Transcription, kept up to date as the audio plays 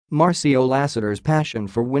Marcio Lassiter's passion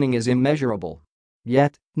for winning is immeasurable.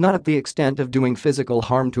 Yet, not at the extent of doing physical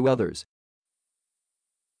harm to others.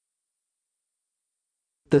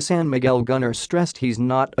 The San Miguel gunner stressed he's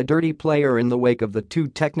not a dirty player in the wake of the 2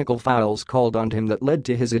 technical fouls called on him that led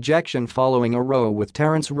to his ejection following a row with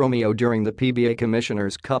Terrence Romeo during the PBA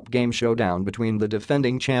Commissioner's Cup game showdown between the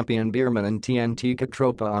defending champion Beermen and TnT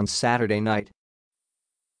Katropa on Saturday night.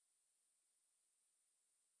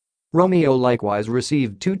 Romeo likewise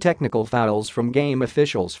received 2 technical fouls from game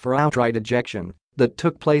officials for outright ejection that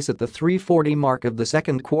took place at the 3:40 mark of the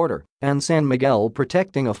second quarter, and San Miguel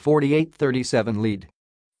protecting a 48-37 lead.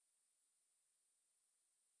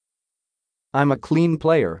 "I'm a clean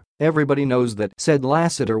player, everybody knows that," said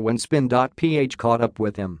Lassiter when SPIN.ph caught up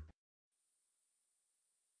with him.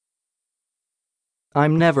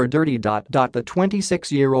 "I'm never dirty. The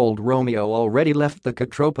 26-year-old Romeo already left the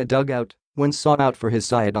Katropa dugout when sought out for his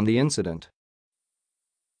side on the incident.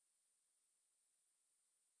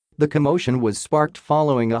 The commotion was sparked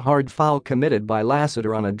following a hard foul committed by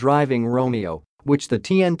Lassiter on a driving Romeo, which the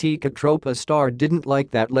TnT Katropa star didn't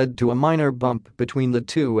like, that led to a minor bump between the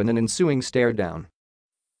two and an ensuing staredown.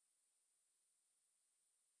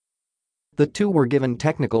 The two were given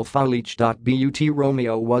technical foul each. But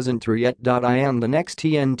Romeo wasn't through yet. In the next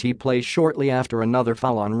TnT play shortly after another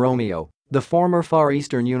foul on Romeo, the former Far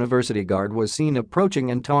Eastern University guard was seen approaching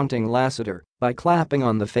and taunting Lassiter by clapping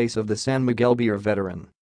on the face of the San Miguel Beer veteran.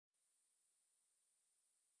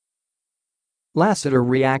 Lassiter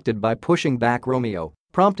reacted by pushing back Romeo,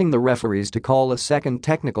 prompting the referees to call a second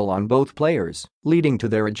technical on both players, leading to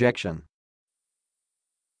their ejection.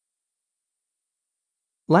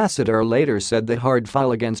 Lassiter later said the hard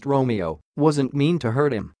foul against Romeo wasn't mean to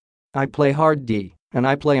hurt him. "I play hard and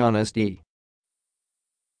I play honest.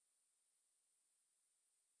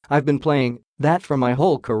 I've been playing that for my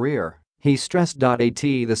whole career," he stressed. At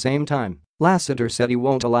the same time, Lassiter said he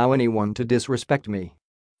won't allow anyone to disrespect me.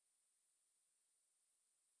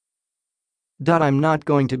 "I'm not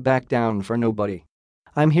going to back down for nobody.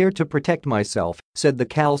 I'm here to protect myself," said the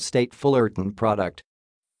Cal State Fullerton product.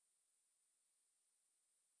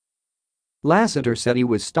 Lassiter said he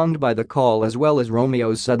was stunned by the call as well as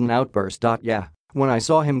Romeo's sudden outburst. "Yeah, when I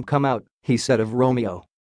saw him come out," he said of Romeo.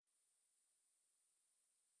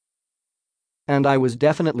 "And I was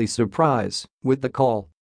definitely surprised with the call.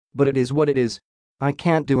 But it is what it is. I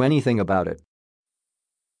can't do anything about it."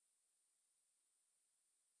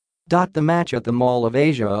 The match at the Mall of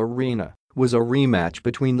Asia Arena was a rematch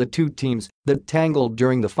between the two teams that tangled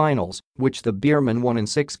during the finals, which the Beermen won in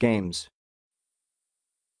 6 games.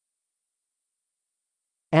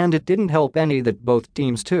 And it didn't help any that both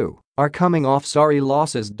teams too are coming off sorry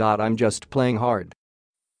losses. "I'm just playing hard.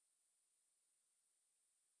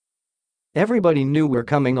 Everybody knew we're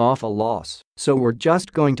coming off a loss, so we're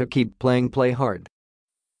just going to keep play hard.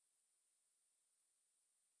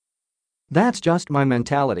 That's just my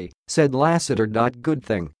mentality," said Lassiter. "Good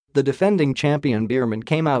thing the defending champion Beermen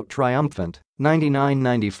came out triumphant,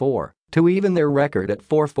 99-94, to even their record at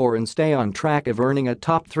 4-4 and stay on track of earning a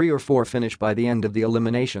top 3 or 4 finish by the end of the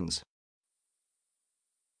eliminations.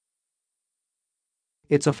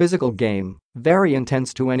 It's a physical game, very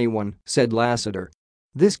intense to anyone," said Lassiter.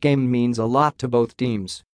 "This game means a lot to both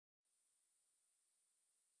teams.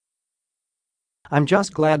 I'm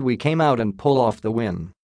just glad we came out and pull off the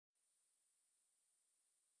win."